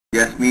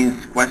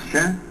Yasmin's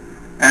question,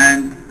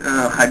 and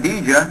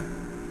Khadija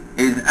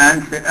is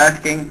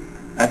asking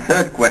a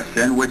third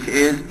question, which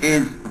is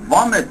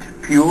vomit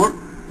pure?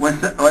 When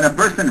a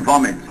person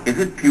vomits, is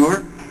it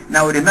pure?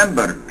 Now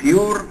remember,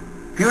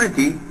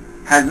 purity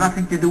has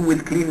nothing to do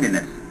with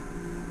cleanliness.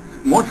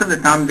 Most of the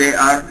time they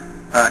are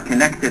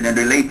connected and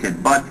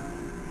related, but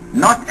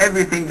not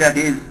everything that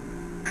is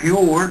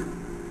pure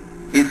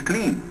is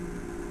clean,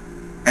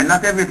 and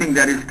not everything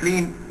that is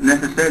clean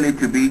necessarily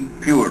to be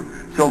pure.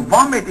 So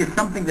vomit is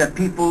something that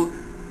people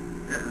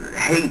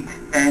hate,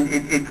 and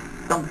it's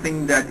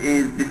something that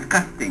is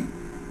disgusting.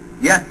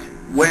 Yet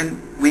when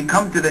we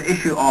come to the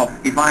issue of,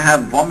 if I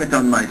have vomit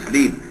on my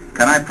sleeve,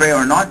 can I pray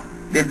or not?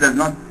 This does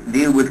not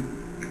deal with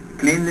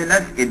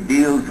cleanliness, it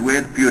deals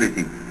with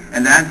purity.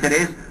 And the answer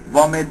is,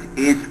 vomit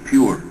is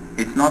pure.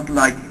 It's not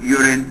like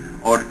urine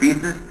or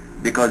feces,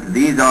 because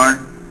these are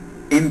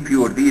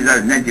impure, these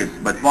are najis,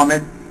 but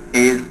vomit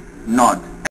is not.